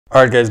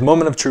Alright guys,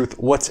 moment of truth.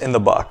 What's in the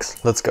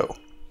box? Let's go.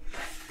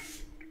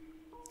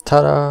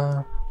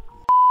 Ta-da!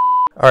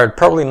 Alright,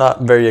 probably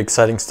not very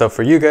exciting stuff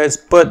for you guys,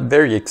 but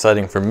very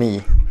exciting for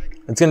me.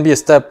 It's gonna be a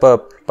step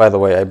up. By the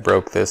way, I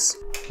broke this.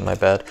 My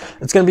bad.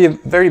 It's gonna be a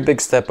very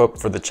big step up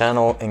for the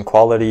channel in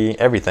quality,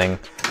 everything.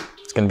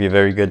 It's gonna be a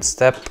very good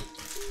step.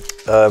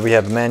 We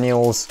have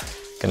manuals.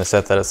 Gonna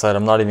set that aside.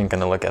 I'm not even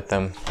gonna look at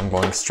them. I'm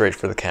going straight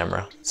for the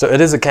camera. So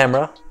it is a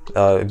camera.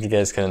 If you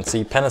guys couldn't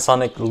see,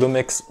 Panasonic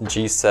Lumix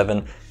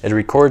G7. It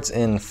records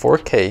in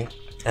 4K,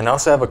 and I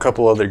also have a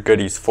couple other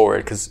goodies for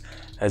it because,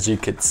 as you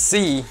could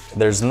see,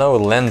 there's no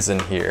lens in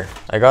here.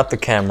 I got the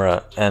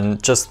camera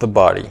and just the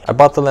body. I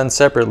bought the lens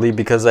separately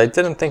because I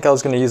didn't think I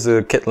was going to use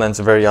the kit lens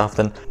very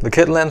often. The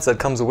kit lens that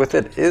comes with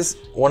it is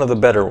one of the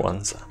better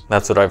ones.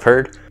 That's what I've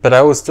heard. But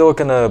I was still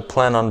going to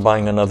plan on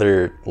buying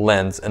another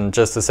lens, and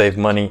just to save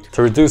money,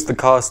 to reduce the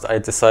cost, I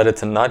decided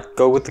to not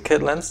go with the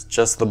kit lens,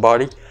 just the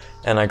body.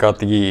 And I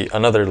got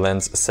another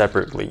lens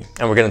separately.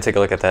 And we're going to take a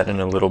look at that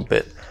in a little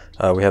bit.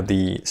 We have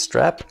the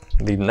strap,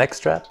 the neck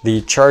strap,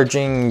 the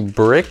charging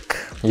brick.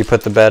 You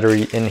put the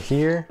battery in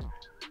here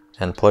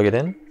and plug it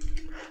in.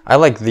 I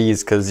like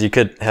these because you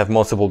could have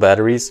multiple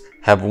batteries,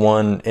 have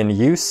one in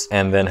use,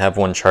 and then have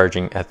one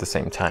charging at the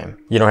same time.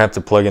 You don't have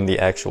to plug in the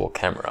actual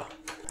camera.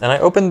 And I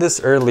opened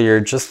this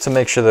earlier just to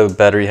make sure the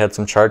battery had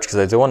some charge because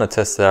I do want to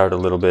test it out a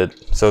little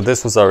bit. So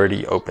this was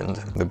already opened.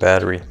 The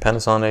battery,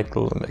 Panasonic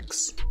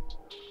Lumix.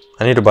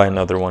 I need to buy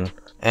another one.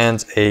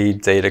 And a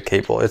data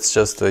cable. It's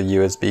just a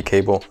USB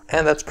cable.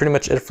 And that's pretty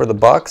much it for the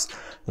box.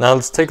 Now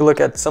let's take a look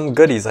at some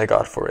goodies I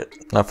got for it.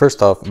 Now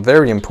first off,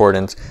 very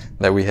important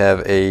that we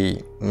have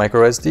a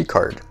micro SD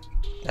card.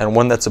 And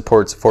one that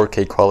supports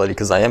 4K quality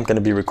because I am going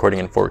to be recording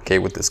in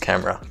 4K with this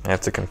camera. I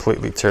have to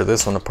completely tear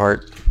this one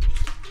apart.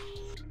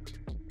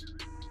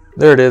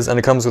 There it is, and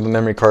it comes with a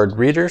memory card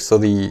reader, so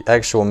the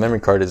actual memory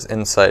card is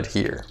inside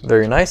here.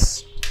 Very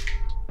nice.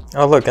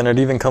 Oh look, and it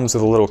even comes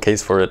with a little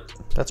case for it.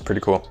 That's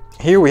pretty cool.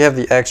 Here we have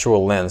the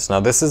actual lens. Now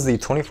this is the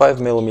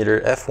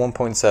 25mm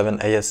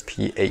f1.7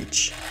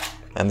 ASPH.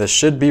 And this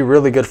should be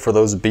really good for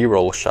those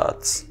B-roll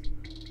shots.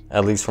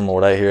 At least from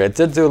what I hear. I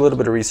did do a little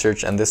bit of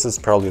research, and this is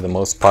probably the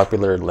most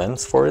popular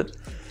lens for it.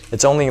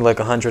 It's only like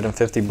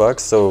 150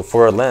 bucks, so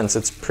for a lens,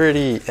 it's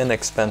pretty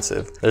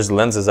inexpensive. There's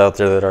lenses out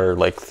there that are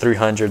like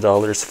 $300,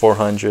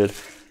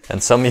 $400,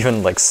 and some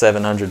even like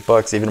 700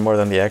 bucks, even more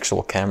than the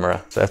actual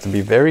camera. So I have to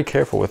be very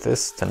careful with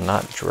this to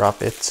not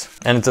drop it.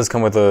 And it does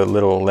come with a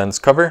little lens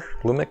cover,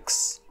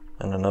 Lumix,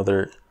 and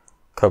another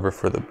cover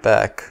for the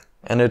back.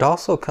 And it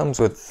also comes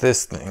with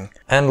this thing.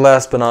 And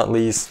last but not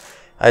least,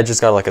 I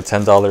just got like a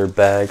 $10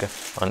 bag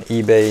on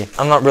eBay.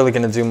 I'm not really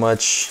gonna do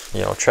much,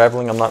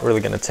 traveling. I'm not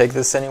really gonna take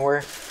this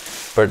anywhere,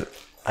 but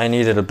I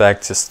needed a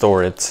bag to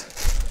store it.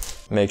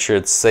 Make sure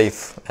it's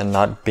safe and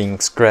not being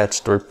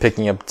scratched or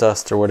picking up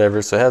dust or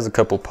whatever. So it has a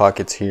couple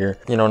pockets here.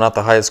 Not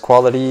the highest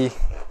quality,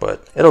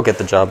 but it'll get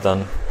the job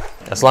done.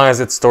 As long as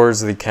it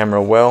stores the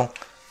camera well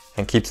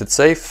and keeps it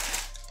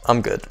safe,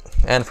 I'm good.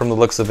 And from the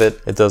looks of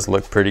it, it does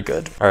look pretty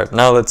good. All right,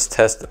 now let's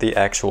test the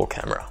actual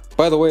camera.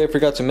 By the way, I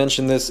forgot to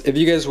mention this. If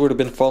you guys would have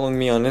been following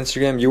me on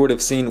Instagram, you would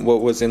have seen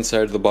what was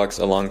inside the box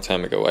a long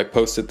time ago. I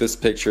posted this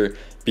picture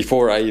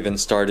before I even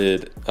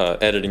started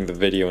editing the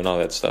video and all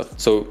that stuff.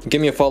 So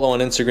give me a follow on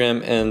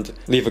Instagram and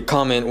leave a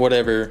comment,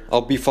 whatever.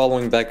 I'll be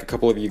following back a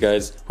couple of you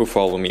guys who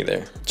follow me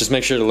there. Just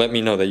make sure to let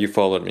me know that you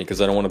followed me because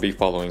I don't want to be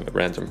following a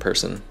random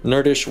person.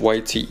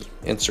 NerdishYT,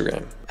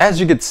 Instagram. As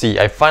you can see,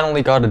 I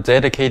finally got a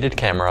dedicated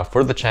camera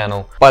for the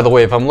channel. By the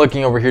way, if I'm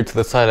looking over here to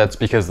the side, that's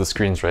because the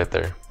screen's right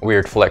there.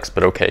 Weird flex,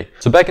 but okay.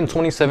 So back in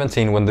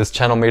 2017, when this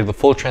channel made the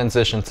full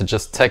transition to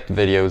just tech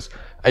videos,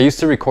 I used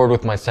to record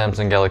with my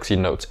Samsung Galaxy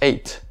Note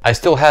 8. I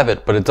still have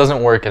it, but it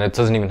doesn't work and it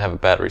doesn't even have a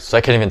battery, so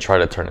I can't even try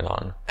to turn it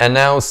on. And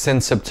now,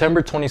 since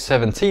September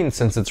 2017,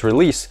 since its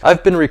release,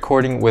 I've been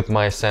recording with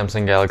my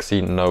Samsung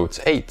Galaxy Note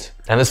 8.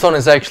 And this phone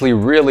is actually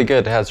really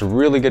good. It has a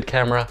really good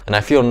camera, and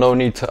I feel no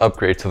need to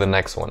upgrade to the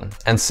next one.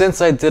 And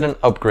since I didn't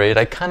upgrade,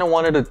 I kind of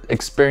wanted to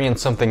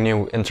experience something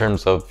new in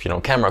terms of,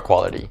 camera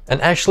quality.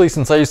 And actually,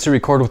 since I used to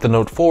record with the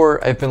Note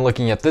 4, I've been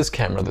looking at this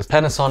camera, this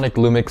Panasonic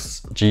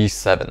Lumix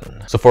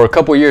G7. So for a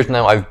couple years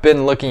now, I've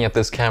been looking at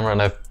this camera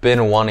and I've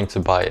been wanting to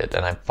buy it,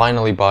 and I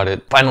finally bought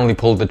it, finally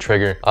pulled the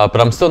trigger. But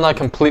I'm still not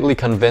completely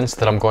convinced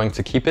that I'm going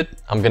to keep it.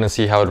 I'm gonna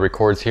see how it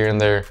records here and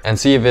there and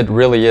see if it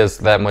really is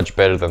that much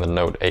better than the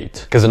Note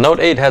 8. Because the Note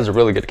 8 has a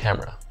really good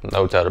camera,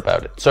 no doubt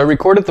about it. So I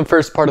recorded the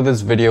first part of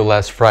this video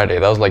last Friday.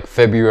 That was like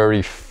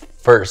February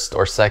 1st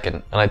or 2nd.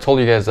 And I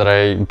told you guys that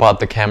I bought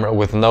the camera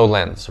with no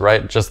lens,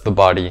 right? Just the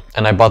body.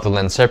 And I bought the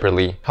lens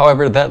separately.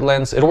 However, that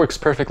lens, it works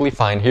perfectly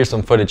fine. Here's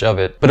some footage of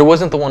it. But it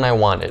wasn't the one I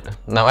wanted.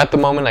 Now, at the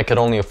moment, I could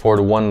only afford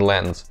one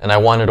lens. And I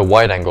wanted a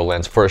wide-angle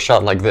lens for a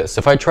shot like this.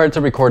 If I tried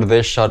to record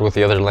this shot with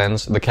the other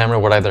lens, the camera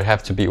would either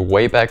have to be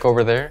way back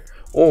over there,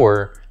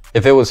 or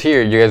if it was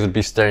here, you guys would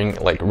be staring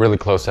like really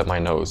close at my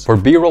nose. For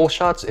B-roll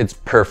shots, it's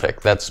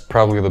perfect. That's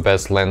probably the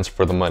best lens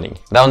for the money.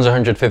 That one's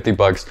 150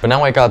 bucks, but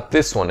now I got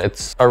this one.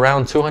 It's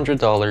around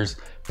 $200,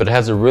 but it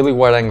has a really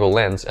wide angle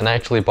lens, and I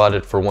actually bought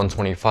it for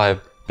 $125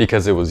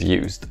 because it was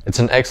used. It's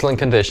in excellent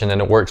condition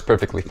and it works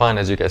perfectly fine,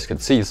 as you guys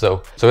could see.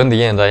 So in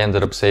the end, I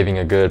ended up saving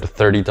a good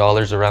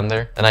 $30 around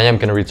there. And I am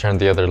going to return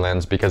the other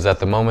lens because at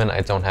the moment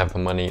I don't have the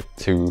money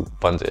to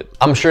fund it.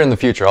 I'm sure in the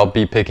future I'll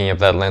be picking up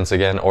that lens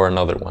again or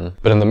another one.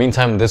 But in the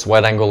meantime, this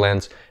wide angle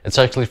lens, it's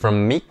actually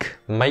from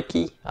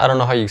Mikey. I don't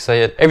know how you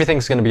say it.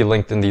 Everything's going to be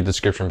linked in the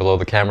description below: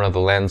 the camera, the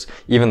lens,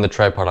 even the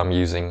tripod I'm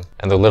using,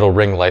 and the little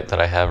ring light that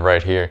I have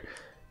right here.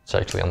 It's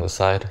actually on the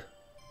side.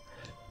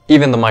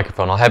 Even the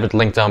microphone, I'll have it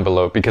linked down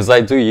below because I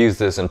do use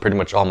this in pretty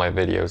much all my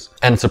videos.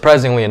 And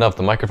surprisingly enough,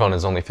 the microphone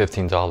is only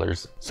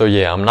 $15. So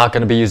yeah, I'm not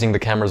going to be using the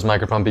camera's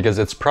microphone because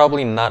it's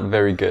probably not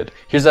very good.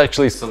 Here's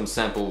actually some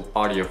sample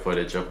audio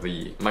footage of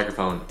the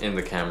microphone in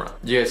the camera.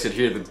 You guys could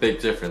hear the big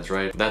difference,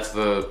 right? That's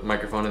the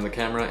microphone in the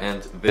camera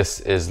and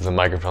this is the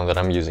microphone that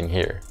I'm using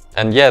here.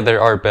 And yeah, there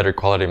are better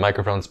quality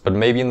microphones, but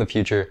maybe in the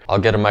future I'll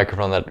get a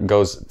microphone that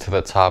goes to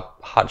the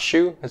top hot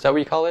shoe. Is that what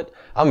you call it?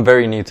 I'm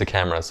very new to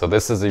camera, so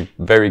this is a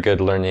very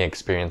good learning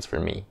experience for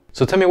me.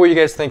 So tell me what you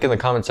guys think in the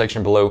comment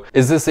section below.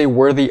 Is this a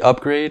worthy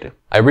upgrade?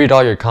 I read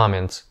all your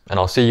comments, and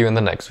I'll see you in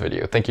the next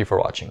video. Thank you for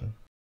watching.